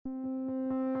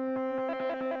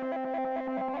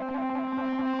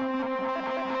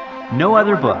No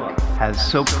other book has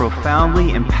so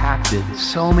profoundly impacted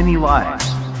so many lives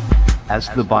as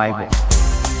the Bible.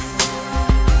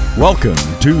 Welcome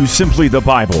to Simply the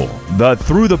Bible, the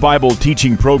Through the Bible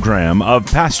teaching program of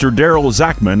Pastor Daryl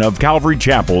Zachman of Calvary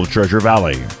Chapel, Treasure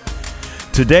Valley.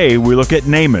 Today we look at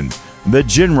Naaman, the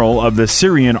general of the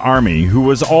Syrian army who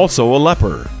was also a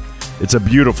leper. It's a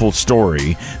beautiful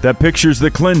story that pictures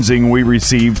the cleansing we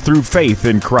receive through faith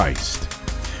in Christ.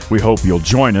 We hope you'll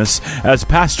join us as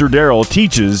Pastor Daryl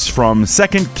teaches from 2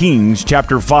 Kings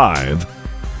chapter 5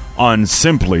 on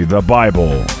Simply the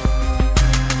Bible.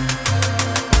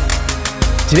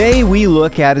 Today we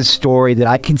look at a story that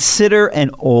I consider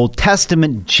an Old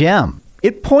Testament gem.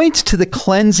 It points to the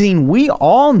cleansing we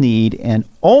all need and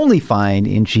only find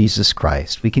in Jesus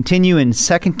Christ. We continue in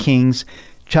 2 Kings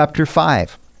chapter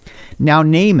 5. Now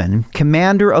Naaman,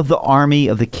 commander of the army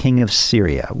of the king of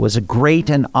Syria, was a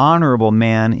great and honorable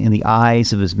man in the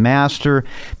eyes of his master,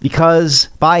 because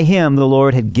by him the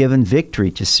Lord had given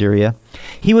victory to Syria.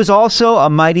 He was also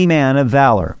a mighty man of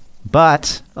valor,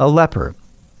 but a leper.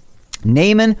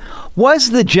 Naaman was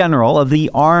the general of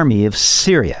the army of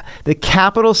Syria. The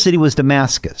capital city was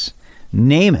Damascus.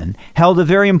 Naaman held a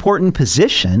very important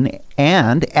position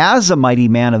and, as a mighty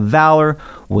man of valor,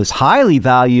 was highly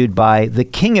valued by the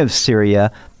king of Syria,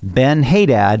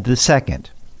 Ben-Hadad II.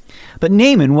 But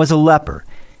Naaman was a leper.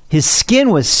 His skin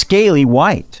was scaly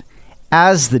white.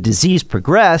 As the disease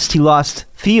progressed, he lost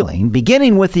feeling,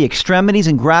 beginning with the extremities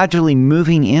and gradually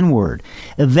moving inward.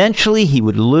 Eventually, he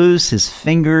would lose his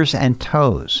fingers and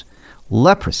toes.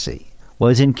 Leprosy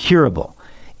was incurable.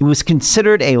 It was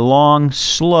considered a long,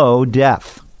 slow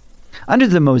death. Under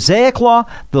the Mosaic law,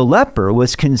 the leper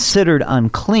was considered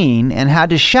unclean and had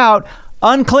to shout,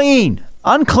 "Unclean!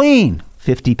 Unclean!"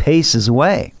 50 paces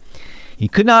away. He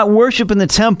could not worship in the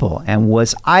temple and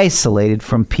was isolated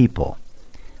from people.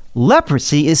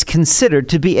 Leprosy is considered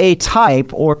to be a type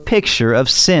or picture of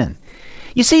sin.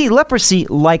 You see, leprosy,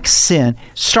 like sin,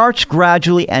 starts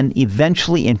gradually and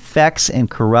eventually infects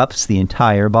and corrupts the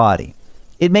entire body.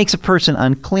 It makes a person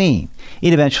unclean.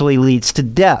 It eventually leads to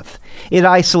death. It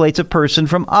isolates a person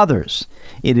from others.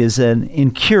 It is an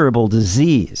incurable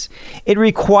disease. It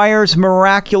requires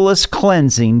miraculous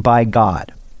cleansing by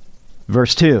God.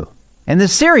 Verse 2. And the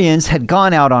Syrians had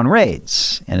gone out on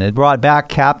raids, and had brought back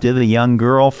captive a young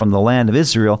girl from the land of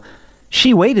Israel.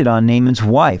 She waited on Naaman's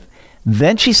wife.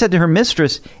 Then she said to her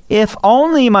mistress, "If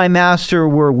only my master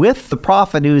were with the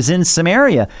prophet who is in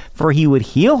Samaria, for he would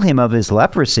heal him of his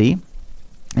leprosy."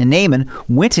 And Naaman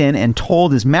went in and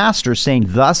told his master, saying,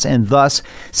 "Thus and thus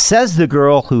says the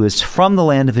girl who is from the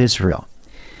land of Israel."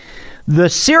 The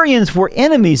Syrians were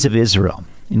enemies of Israel.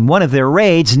 In one of their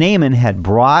raids, Naaman had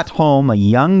brought home a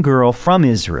young girl from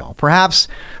Israel. Perhaps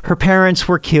her parents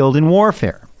were killed in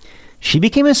warfare. She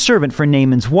became a servant for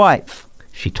Naaman's wife.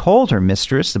 She told her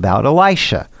mistress about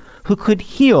Elisha, who could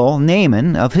heal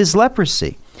Naaman of his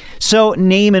leprosy. So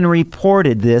Naaman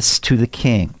reported this to the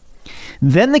king.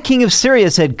 Then the king of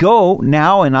Syria said, "Go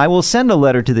now, and I will send a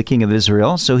letter to the king of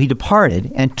Israel." So he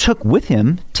departed and took with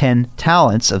him 10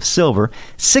 talents of silver,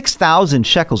 6,000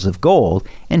 shekels of gold,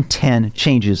 and 10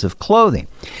 changes of clothing.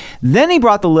 Then he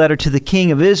brought the letter to the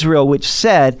king of Israel, which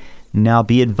said, "Now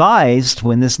be advised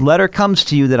when this letter comes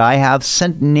to you that I have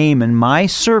sent Naaman my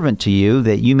servant to you,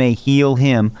 that you may heal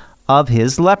him of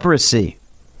his leprosy."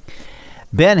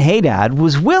 Ben-Hadad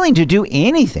was willing to do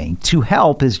anything to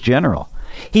help his general.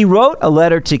 He wrote a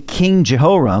letter to King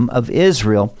Jehoram of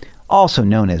Israel, also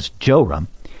known as Joram,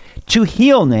 to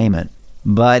heal Naaman,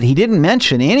 but he didn't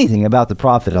mention anything about the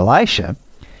prophet Elisha.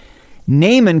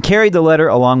 Naaman carried the letter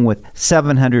along with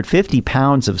 750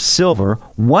 pounds of silver,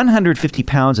 150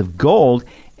 pounds of gold,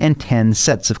 and 10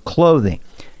 sets of clothing.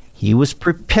 He was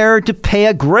prepared to pay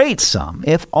a great sum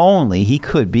if only he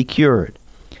could be cured.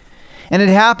 And it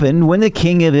happened when the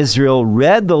king of Israel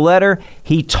read the letter,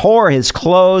 he tore his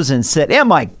clothes and said,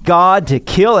 "Am I God to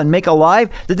kill and make alive,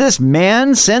 that this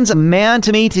man sends a man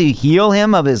to me to heal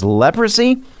him of his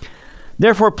leprosy?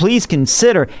 Therefore please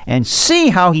consider and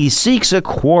see how he seeks a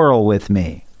quarrel with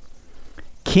me."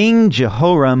 King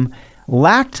Jehoram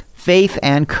lacked faith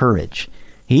and courage.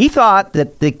 He thought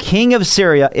that the king of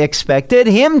Syria expected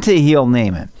him to heal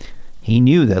Naaman. He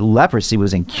knew that leprosy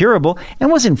was incurable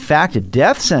and was in fact a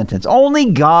death sentence. Only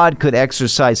God could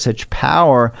exercise such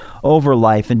power over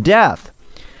life and death.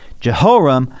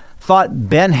 Jehoram thought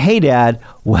Ben-Hadad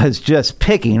was just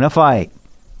picking a fight.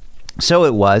 So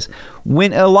it was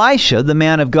when Elisha, the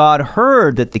man of God,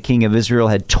 heard that the king of Israel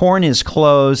had torn his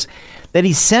clothes, that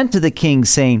he sent to the king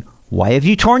saying, "Why have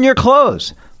you torn your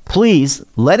clothes? Please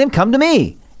let him come to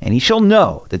me, and he shall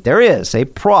know that there is a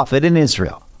prophet in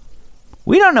Israel."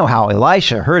 We don't know how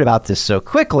Elisha heard about this so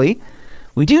quickly.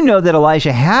 We do know that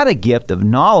Elisha had a gift of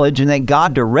knowledge and that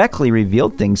God directly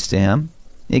revealed things to him.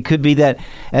 It could be that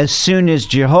as soon as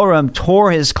Jehoram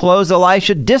tore his clothes,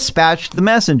 Elisha dispatched the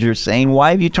messenger saying,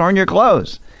 "Why have you torn your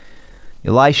clothes?"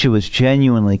 Elisha was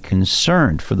genuinely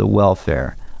concerned for the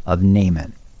welfare of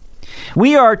Naaman.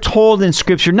 We are told in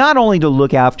Scripture not only to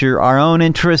look after our own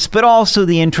interests, but also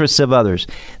the interests of others.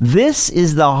 This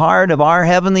is the heart of our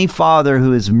Heavenly Father,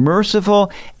 who is merciful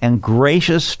and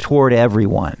gracious toward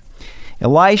everyone.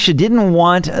 Elisha didn't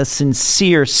want a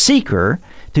sincere seeker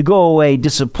to go away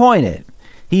disappointed.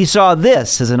 He saw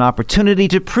this as an opportunity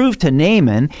to prove to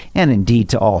Naaman, and indeed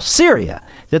to all Syria,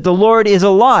 that the Lord is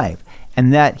alive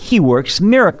and that he works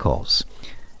miracles.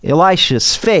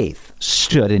 Elisha's faith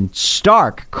stood in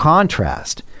stark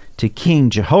contrast to King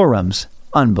Jehoram's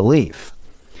unbelief.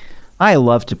 I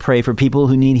love to pray for people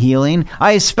who need healing.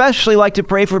 I especially like to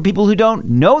pray for people who don't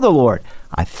know the Lord.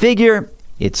 I figure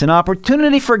it's an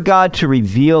opportunity for God to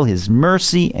reveal his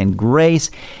mercy and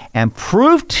grace and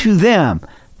prove to them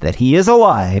that he is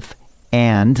alive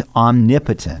and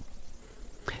omnipotent.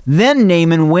 Then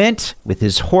Naaman went with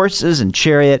his horses and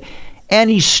chariot, and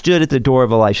he stood at the door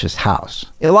of Elisha's house.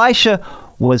 Elisha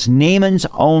was Naaman's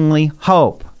only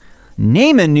hope.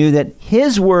 Naaman knew that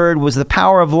his word was the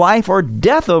power of life or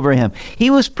death over him. He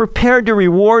was prepared to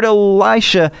reward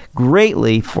Elisha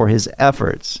greatly for his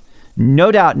efforts.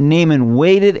 No doubt Naaman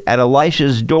waited at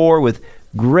Elisha's door with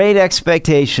great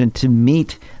expectation to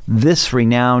meet this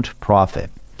renowned prophet.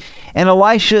 And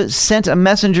Elisha sent a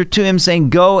messenger to him saying,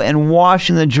 "Go and wash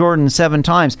in the Jordan 7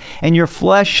 times, and your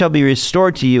flesh shall be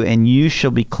restored to you, and you shall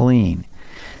be clean."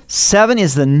 7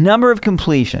 is the number of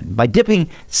completion. By dipping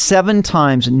 7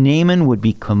 times, Naaman would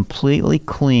be completely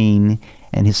clean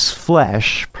and his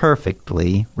flesh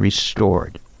perfectly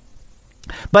restored.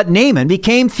 But Naaman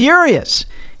became furious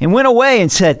and went away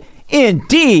and said,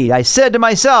 "Indeed, I said to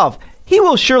myself, he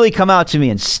will surely come out to me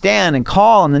and stand and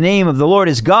call on the name of the Lord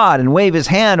his God and wave his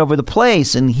hand over the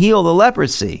place and heal the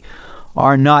leprosy.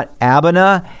 Are not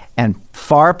Abana and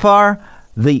Pharpar,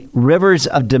 the rivers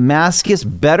of Damascus,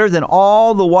 better than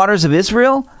all the waters of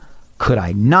Israel? Could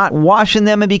I not wash in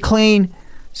them and be clean?"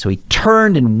 So he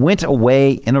turned and went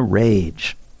away in a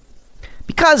rage.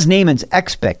 Because Naaman's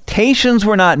expectations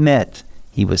were not met,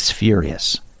 he was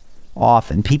furious.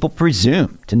 Often people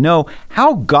presume to know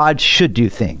how God should do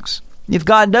things. If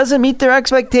God doesn't meet their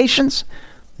expectations,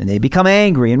 then they become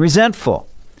angry and resentful.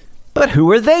 But who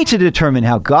are they to determine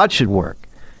how God should work?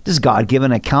 Does God give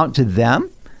an account to them?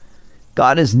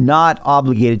 God is not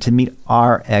obligated to meet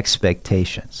our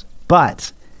expectations,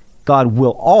 but God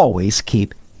will always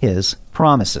keep his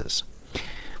promises.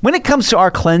 When it comes to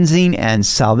our cleansing and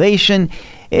salvation,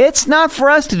 it's not for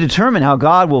us to determine how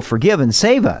God will forgive and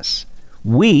save us.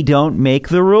 We don't make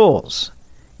the rules.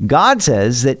 God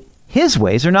says that his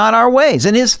ways are not our ways,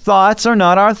 and his thoughts are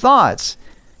not our thoughts.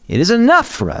 It is enough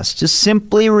for us to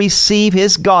simply receive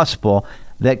his gospel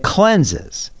that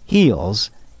cleanses, heals,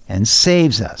 and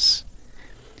saves us.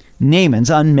 Naaman's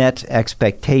unmet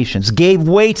expectations gave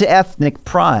way to ethnic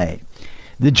pride.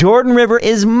 The Jordan River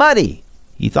is muddy.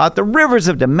 He thought the rivers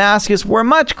of Damascus were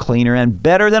much cleaner and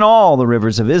better than all the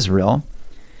rivers of Israel.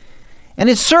 And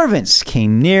his servants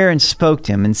came near and spoke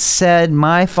to him and said,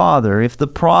 "My father, if the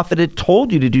prophet had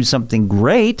told you to do something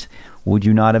great, would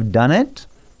you not have done it?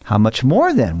 How much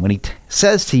more then when he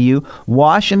says to you,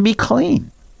 'Wash and be clean'?"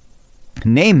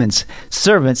 Naaman's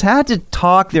servants had to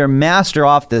talk their master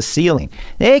off the ceiling.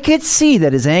 They could see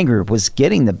that his anger was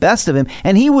getting the best of him,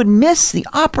 and he would miss the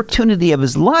opportunity of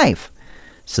his life.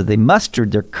 So they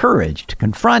mustered their courage to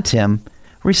confront him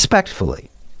respectfully.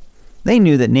 They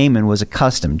knew that Naaman was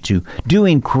accustomed to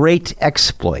doing great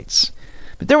exploits,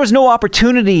 but there was no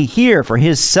opportunity here for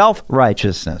his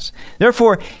self-righteousness.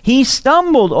 Therefore, he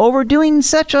stumbled over doing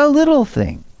such a little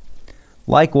thing.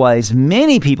 Likewise,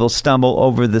 many people stumble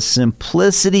over the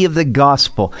simplicity of the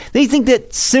gospel. They think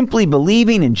that simply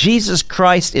believing in Jesus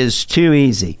Christ is too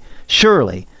easy.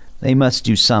 Surely, they must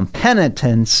do some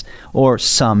penitence or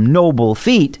some noble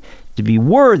feat to be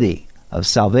worthy of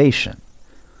salvation.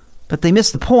 But they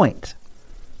miss the point.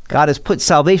 God has put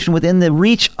salvation within the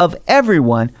reach of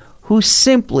everyone who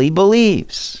simply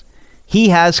believes. He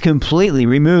has completely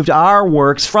removed our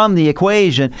works from the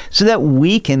equation so that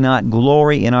we cannot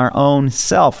glory in our own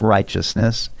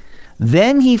self-righteousness.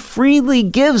 Then he freely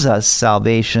gives us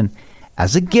salvation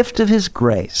as a gift of his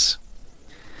grace.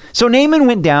 So Naaman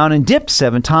went down and dipped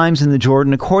 7 times in the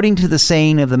Jordan according to the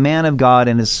saying of the man of God,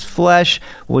 and his flesh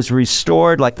was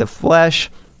restored like the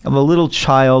flesh of a little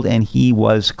child, and he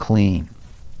was clean.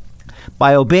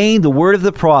 By obeying the word of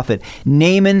the prophet,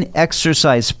 Naaman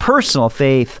exercised personal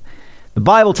faith The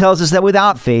Bible tells us that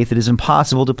without faith it is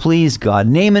impossible to please God.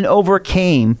 Naaman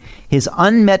overcame his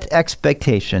unmet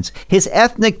expectations, his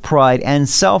ethnic pride and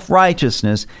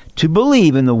self-righteousness to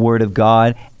believe in the Word of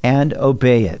God and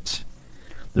obey it.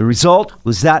 The result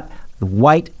was that the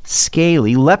white,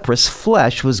 scaly, leprous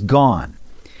flesh was gone.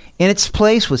 In its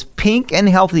place was pink and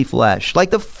healthy flesh, like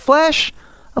the flesh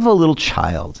of a little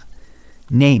child.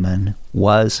 Naaman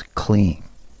was clean.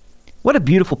 What a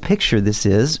beautiful picture this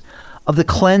is of the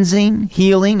cleansing,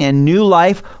 healing, and new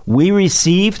life we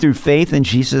receive through faith in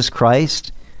Jesus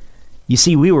Christ. You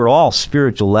see, we were all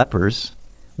spiritual lepers.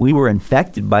 We were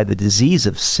infected by the disease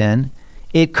of sin.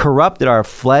 It corrupted our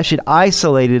flesh. It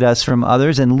isolated us from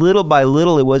others, and little by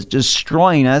little it was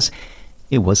destroying us.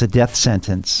 It was a death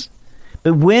sentence.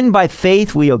 But when by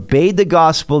faith we obeyed the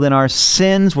gospel, then our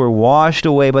sins were washed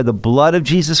away by the blood of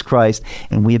Jesus Christ,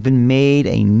 and we have been made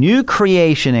a new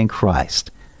creation in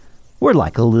Christ. We're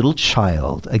like a little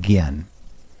child again.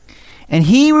 And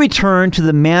he returned to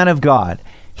the man of God,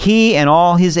 he and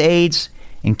all his aides,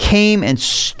 and came and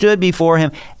stood before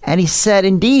him. And he said,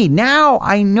 "Indeed, now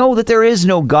I know that there is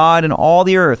no God in all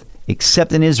the earth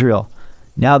except in Israel.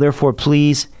 Now therefore,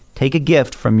 please take a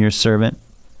gift from your servant."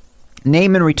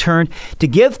 Naaman returned to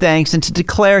give thanks and to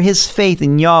declare his faith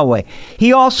in Yahweh.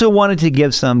 He also wanted to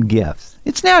give some gifts.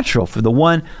 It's natural for the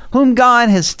one whom God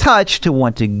has touched to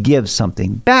want to give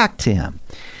something back to him.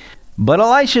 But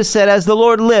Elisha said, "As the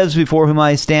Lord lives before whom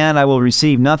I stand, I will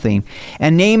receive nothing."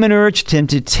 And Naaman urged him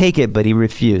to take it, but he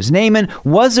refused. Naaman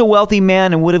was a wealthy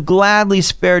man and would have gladly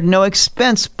spared no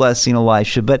expense blessing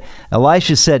Elisha. But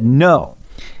Elisha said no.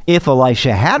 If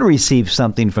Elisha had received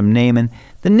something from Naaman,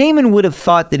 then Naaman would have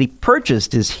thought that he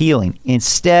purchased his healing.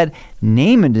 Instead,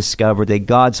 Naaman discovered that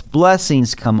God's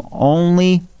blessings come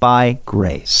only by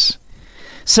grace.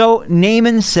 So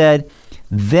Naaman said,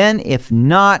 "Then if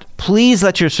not, please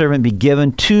let your servant be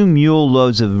given 2 mule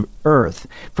loads of earth,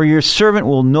 for your servant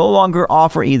will no longer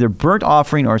offer either burnt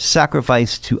offering or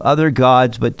sacrifice to other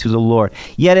gods, but to the Lord.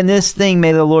 Yet in this thing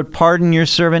may the Lord pardon your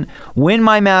servant. When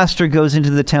my master goes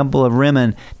into the temple of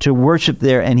Rimmon to worship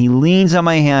there, and he leans on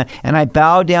my hand, and I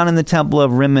bow down in the temple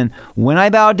of Rimmon, when I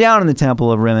bow down in the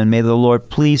temple of Rimmon, may the Lord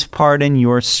please pardon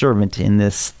your servant in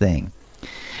this thing."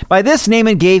 By this,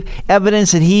 Naaman gave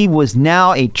evidence that he was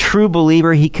now a true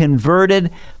believer. He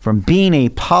converted from being a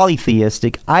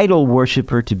polytheistic idol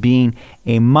worshiper to being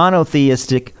a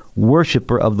monotheistic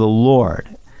worshiper of the Lord.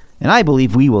 And I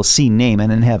believe we will see Naaman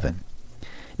in heaven.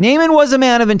 Naaman was a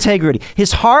man of integrity.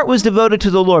 His heart was devoted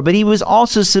to the Lord, but he was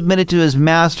also submitted to his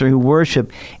master who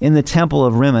worshiped in the temple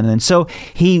of Rimmon. And so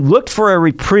he looked for a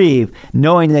reprieve,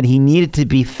 knowing that he needed to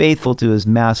be faithful to his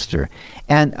master.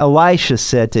 And Elisha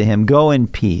said to him, "Go in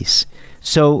peace."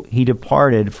 So he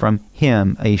departed from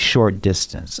him a short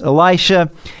distance. Elisha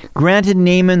granted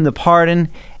Naaman the pardon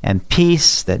and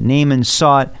peace that Naaman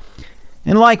sought.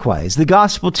 And likewise, the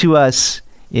gospel to us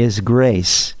is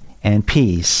grace and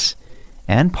peace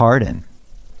and pardon.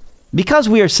 Because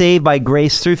we are saved by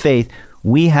grace through faith,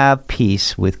 we have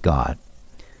peace with God.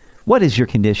 What is your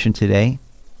condition today?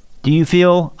 Do you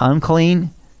feel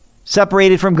unclean,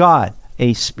 separated from God,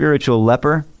 a spiritual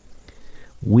leper?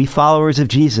 We followers of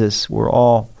Jesus were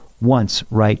all once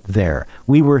right there.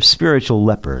 We were spiritual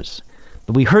lepers,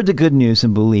 but we heard the good news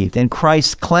and believed, and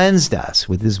Christ cleansed us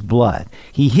with his blood.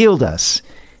 He healed us,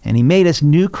 and he made us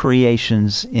new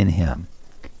creations in him.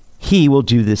 He will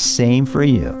do the same for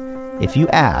you if you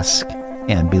ask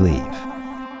and believe.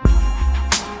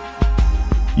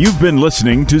 You've been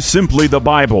listening to Simply the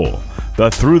Bible,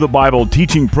 the Through the Bible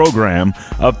teaching program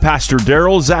of Pastor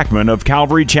Daryl Zachman of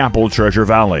Calvary Chapel, Treasure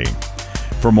Valley.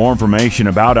 For more information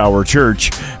about our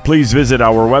church, please visit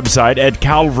our website at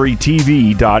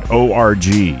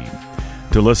calvarytv.org.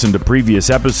 To listen to previous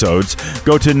episodes,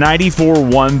 go to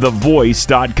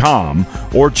 941thevoice.com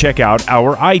or check out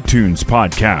our iTunes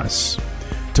podcasts.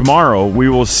 Tomorrow, we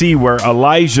will see where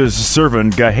Elijah's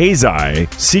servant Gehazi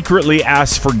secretly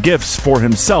asked for gifts for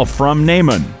himself from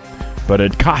Naaman, but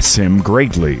it costs him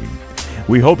greatly.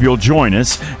 We hope you'll join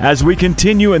us as we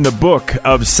continue in the book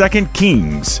of 2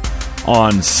 Kings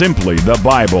on Simply the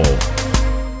Bible.